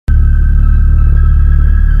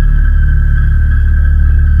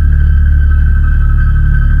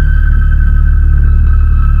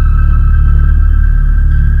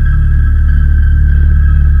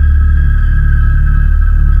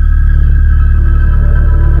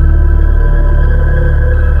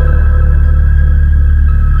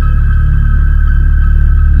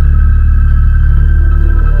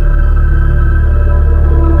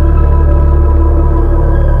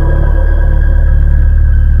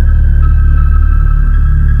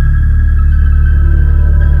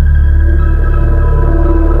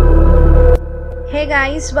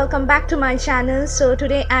guys, welcome back to my channel. So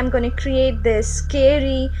today I'm going to create this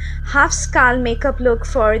scary half skull makeup look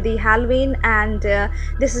for the Halloween, and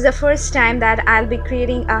this is the first time that I'll be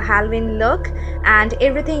creating a Halloween look, and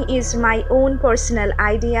everything is my own personal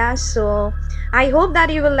idea. So I hope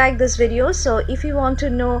that you will like this video. So if you want to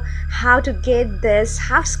know how to get this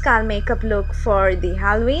half skull makeup look for the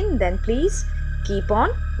Halloween, then please keep on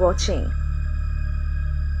watching.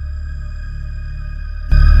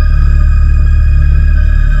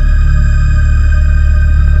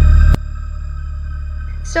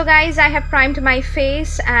 So guys, I have primed my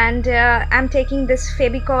face, and I'm taking this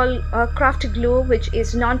FEVICOL craft glue, which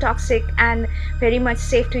is non-toxic and very much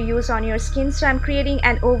safe to use on your skin. So I'm creating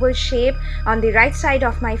an oval shape on the right side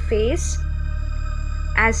of my face,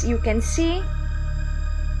 as you can see,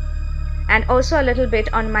 and also a little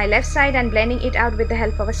bit on my left side, and blending it out with the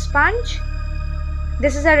help of a sponge.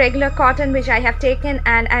 This is a regular cotton which I have taken,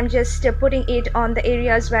 and I'm just putting it on the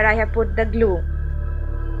areas where I have put the glue.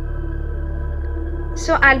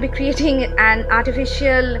 So I'll be creating an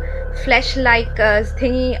artificial flesh-like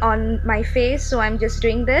thingy on my face, so I'm just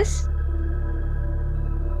doing this.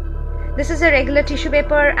 This is a regular tissue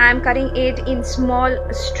paper. I'm cutting it in small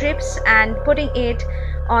strips and putting it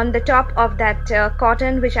on the top of that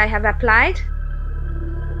cotton which I have applied.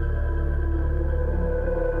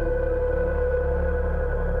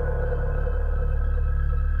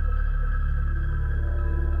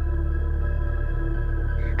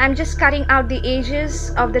 I'm just cutting out the edges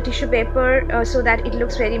of the tissue paper so that it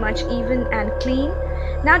looks very much even and clean.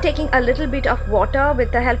 Now taking a little bit of water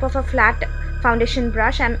with the help of a flat foundation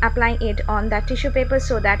brush, I'm applying it on that tissue paper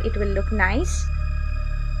so that it will look nice.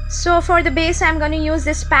 So for the base, I'm going to use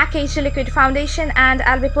this KAJAL liquid foundation, and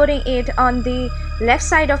I'll be putting it on the left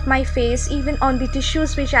side of my face, even on the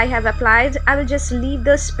tissues which I have applied. I will just leave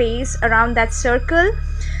the space around that circle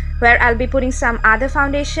where I'll be putting some other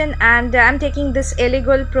foundation, and I'm taking this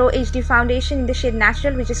LOREAL Pro HD foundation in the shade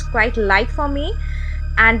Natural, which is quite light for me,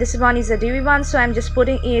 and this one is a dewy one. So I'm just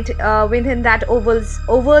putting it within that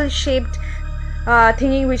oval shaped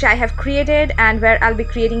thingy which I have created, and where I'll be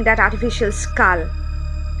creating that artificial skull.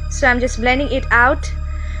 So I'm just blending it out.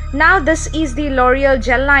 Now this is the L'Oreal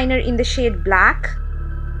gel liner in the shade Black.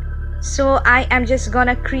 So I am just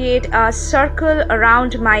gonna create a circle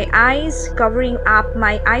around my eyes, covering up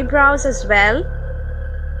my eyebrows as well.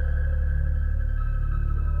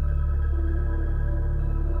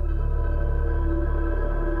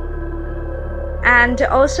 And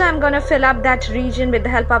also I'm gonna fill up that region with the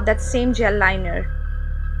help of that same gel liner.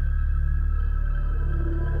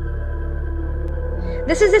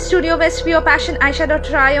 This is the STUDIOWEST purepassion eyeshadow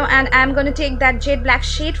trio, and I'm going to take that jade black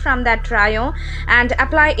shade from that trio and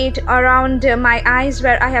apply it around my eyes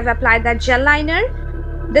where I have applied that gel liner.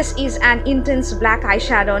 This is an intense black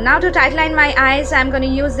eyeshadow. Now to tightline my eyes, I'm going to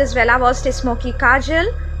use this VOSTE SMOKEY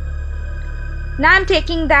KAJAL. Now I'm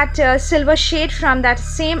taking that silver shade from that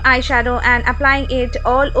same eyeshadow and applying it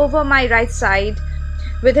all over my right side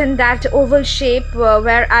within that oval shape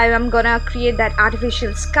where I am going to create that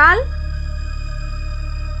artificial skull.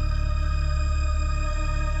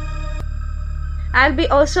 I'll be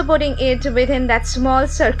also putting it within that small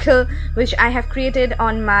circle which I have created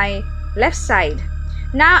on my left side.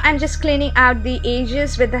 Now I'm just cleaning out the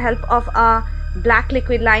edges with the help of a black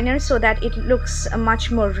liquid liner so that it looks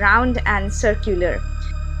much more round and circular.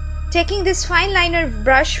 Taking this fine liner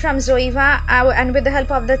brush from ZOEVA and with the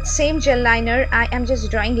help of the same gel liner, I am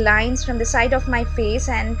just drawing lines from the side of my face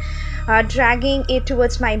and dragging it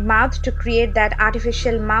towards my mouth to create that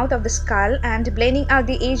artificial mouth of the skull, and blending out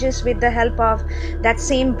the edges with the help of that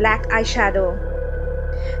same black eyeshadow.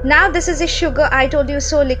 Now this is a Sugar I Told You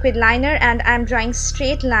So liquid liner, and I'm drawing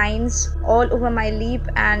straight lines all over my lip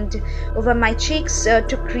and over my cheeks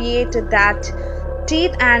to create that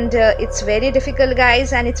teeth, and it's very difficult,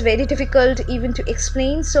 guys, and it's very difficult even to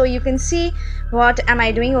explain. So you can see what am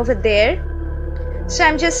I doing over there. So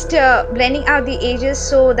I'm just blending out the edges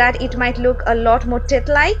so that it might look a lot more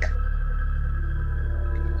teeth-like.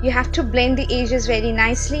 You have to blend the edges very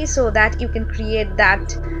nicely so that you can create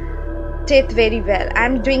that teeth very well.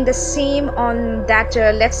 I'm doing the same on that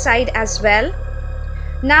left side as well.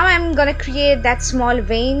 Now I'm gonna create that small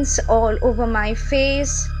veins all over my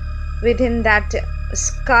face within that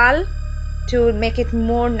skull to make it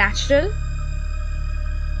more natural.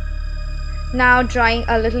 Now drawing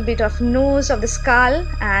a little bit of nose of the skull,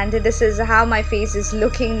 and this is how my face is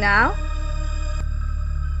looking now.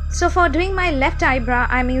 So for doing my left eyebrow,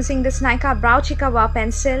 I'm using this NYKAA Brow CHIKA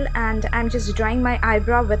pencil, and I'm just drawing my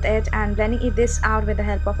eyebrow with it and blending this out with the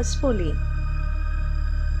help of a spoolie.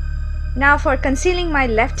 Now for concealing my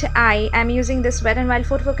left eye, I'm using this Wet n Wild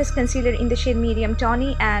Photo Focus concealer in the shade medium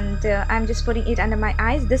tawny, and I'm just putting it under my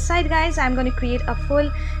eyes. This side, guys, I'm going to create a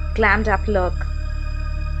full glammed up look.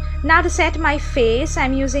 Now to set my face,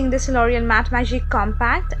 I'm using this L'Oreal Matte Magic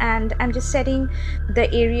Compact, and I'm just setting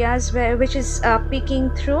the areas which is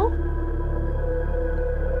peeking through.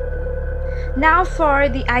 Now for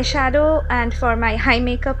the eyeshadow and for my eye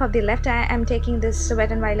makeup of the left eye, I'm taking this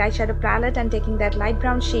Wet n Wild eyeshadow palette and taking that light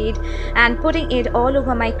brown shade and putting it all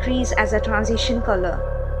over my crease as a transition color.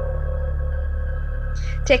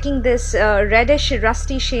 Taking this reddish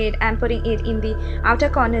rusty shade and putting it in the outer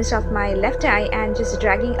corners of my left eye and just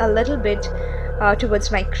dragging a little bit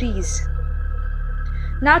towards my crease.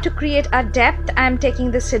 Now to create a depth, I'm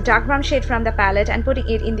taking this dark brown shade from the palette and putting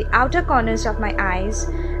it in the outer corners of my eyes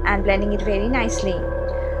and blending it very nicely.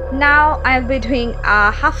 Now I'll be doing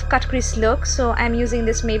a half cut crease look, so I'm using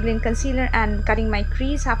this Maybelline concealer and cutting my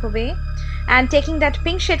crease half away, and taking that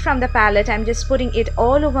pink shade from the palette, I'm just putting it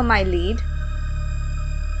all over my lid.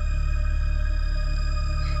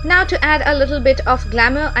 Now to add a little bit of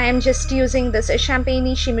glamour, I am just using this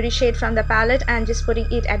champagne shimmery shade from the palette and just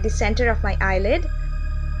putting it at the center of my eyelid.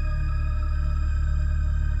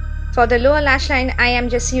 For the lower lash line, I am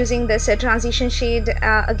just using this transition shade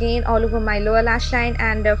again all over my lower lash line,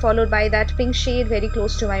 and followed by that pink shade very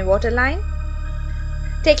close to my waterline.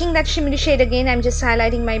 Taking that shimmery shade again, I'm just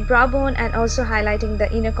highlighting my brow bone and also highlighting the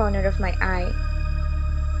inner corner of my eye.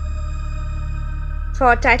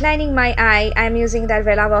 For tightlining my eye, I'm using that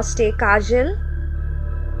VOSTE KAJAL.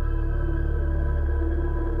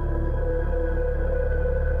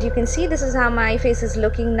 You can see this is how my face is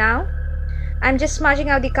looking now. I'm just smudging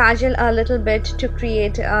out the kajal a little bit to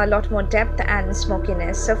create a lot more depth and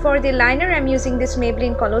smokiness. So for the liner, I'm using this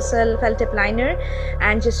Maybelline Colossal Felt Tip Liner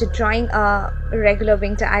and just drawing a regular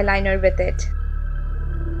winged eyeliner with it.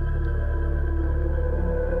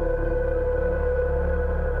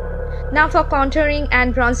 Now for contouring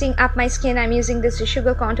and bronzing up my skin, I'm using this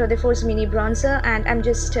Sugar Contour the Force Mini Bronzer, and I'm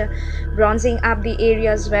just bronzing up the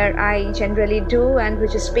areas where I generally do and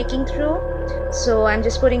which is peeking through. So I'm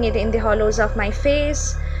just putting it in the hollows of my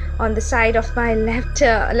face, on the side of my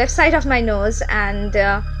left side of my nose, and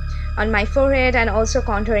on my forehead, and also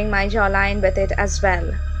contouring my jawline with it as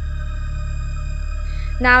well.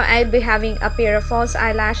 Now I'll be having a pair of false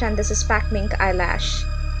eyelash, and this is Pack Mink eyelash.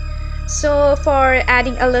 So for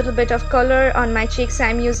adding a little bit of color on my cheeks,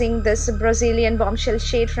 I'm using this Brazilian Bombshell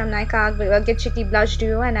shade from NYKAA Get Cheeky Blush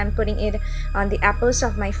Duo, and I'm putting it on the apples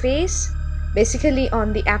of my face, basically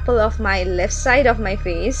on the apple of my left side of my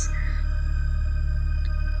face.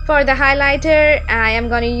 For the highlighter, I am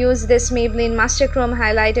going to use this Maybelline Master Chrome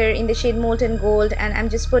highlighter in the shade Molten Gold, and I'm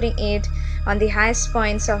just putting it on the highest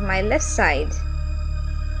points of my left side.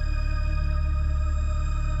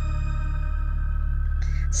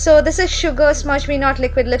 So this is Sugar Smudge Me Not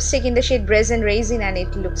Liquid Lipstick in the shade Brazen Raisin, and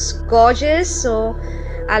it looks gorgeous. So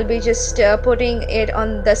I'll be just putting it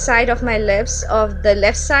on the side of my lips of the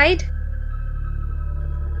left side.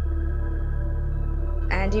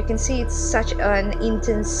 And you can see it's such an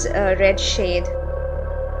intense red shade.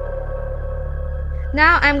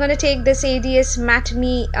 Now I'm going to take this ADS Matte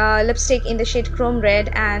Me lipstick in the shade Chrome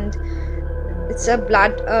Red, and it's a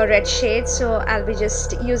blood red shade, so I'll be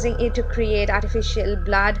just using it to create artificial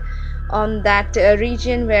blood on that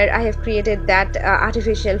region where I have created that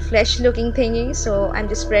artificial flesh looking thingy. So I'm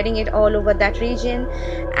just spreading it all over that region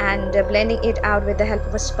and blending it out with the help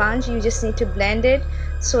of a sponge. You just need to blend it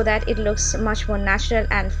so that it looks much more natural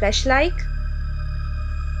and flesh like.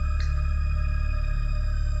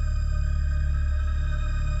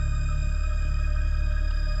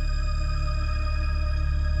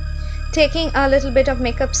 Taking a little bit of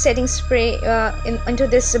makeup setting spray into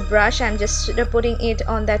this brush, I'm just putting it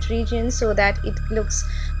on that region so that it looks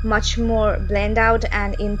much more blend out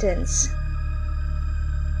and intense.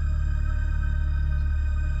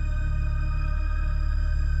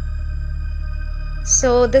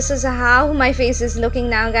 So this is how my face is looking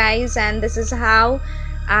now, guys, and this is how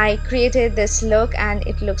I created this look, and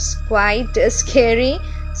it looks quite scary.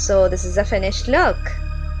 So this is a finished look.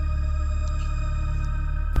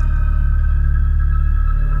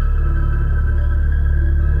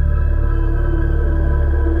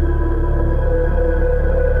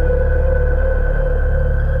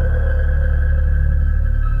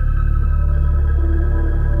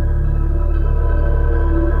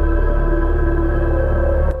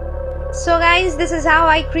 So guys, this is how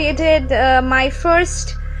I created my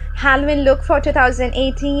first Halloween look for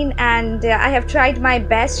 2018, and I have tried my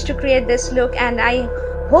best to create this look, and I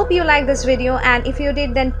Hope you liked this video, and if you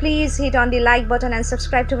did, then please hit on the like button and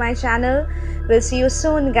subscribe to my channel. We'll see you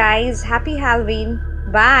soon, guys. Happy Halloween.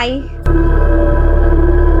 Bye.